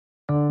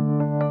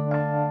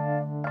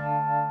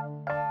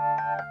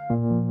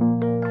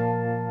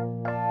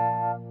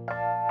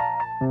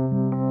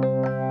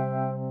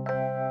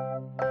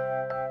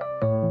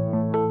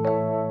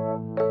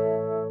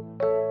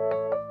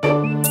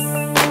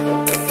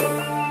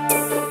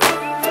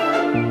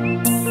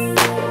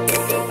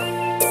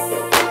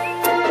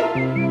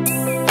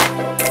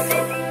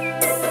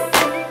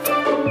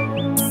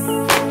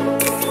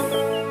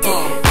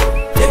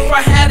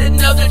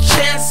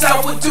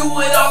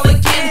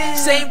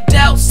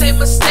made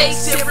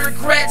mistakes and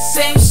regrets,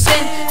 same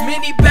sin.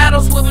 Many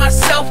battles with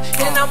myself,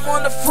 and I'm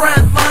on the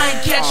front line,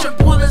 catching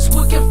bullets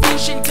with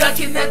confusion,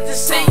 ducking at the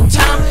same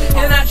time.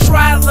 And I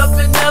tried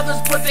loving others,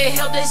 but they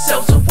held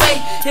themselves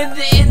away. In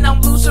the end,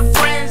 I'm losing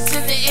friends.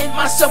 In the end,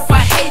 myself I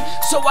hate.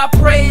 So I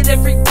prayed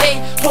every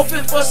day,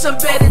 hoping for some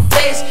better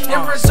days.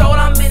 In result,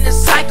 I'm in a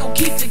cycle.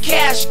 Keep the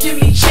cash,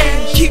 give me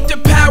change. Keep the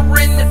power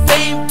and the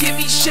fame, give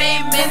me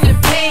shame and the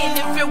pain.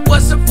 If it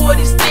wasn't for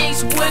these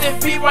things,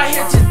 wouldn't be right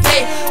here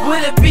today.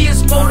 Wouldn't be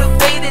as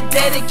motivated,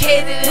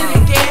 dedicated in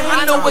the game.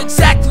 I know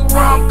exactly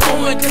where I'm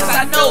going, cause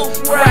I know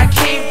where I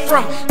came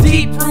from.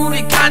 Deep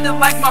rooted, kinda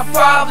like my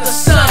father's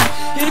son.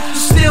 If you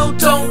still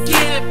don't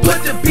get it,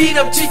 put the beat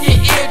up to your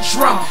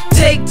eardrum.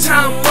 Take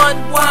time,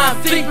 unwind,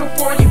 think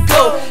before you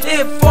go.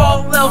 If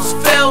all else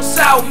fails,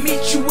 I'll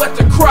meet you at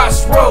the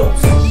crossroads.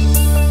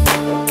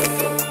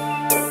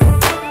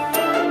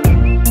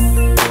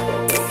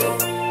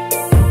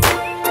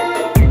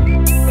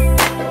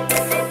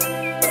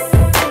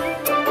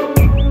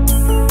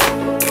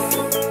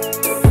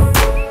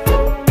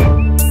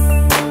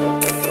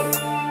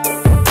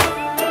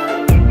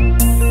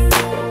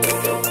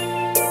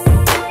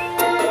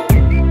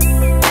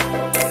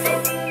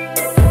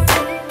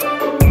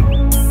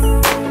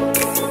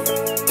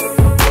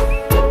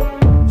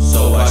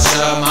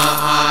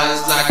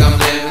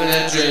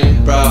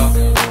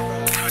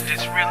 Could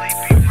this really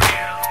be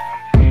real?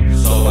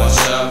 So I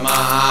shut my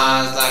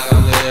eyes like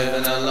I'm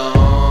living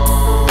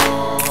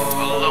alone.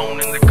 Alone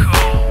in the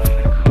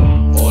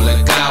cold.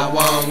 Only got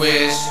one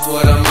wish,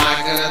 what am I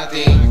gonna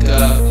think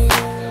of?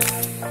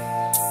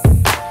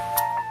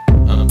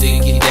 I'm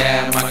thinking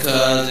that my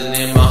cousin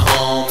and my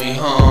homie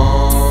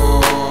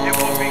home. It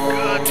would be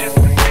good just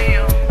to see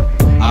him.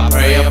 I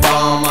pray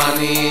upon my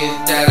knees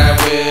that I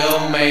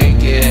will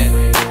make it.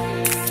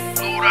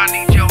 Lord, I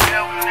need your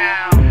help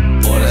now.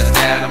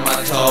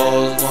 My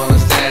toes, wanna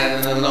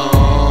stand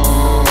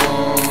alone.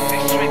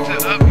 These streets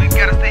are ugly,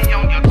 gotta stay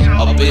on your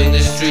toes. Up in the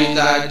street,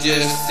 I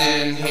just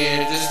sitting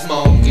here just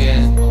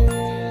smoking.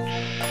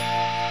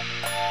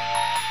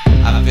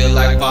 I feel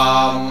like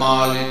Bob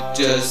Marley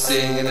just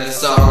singing a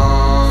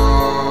song.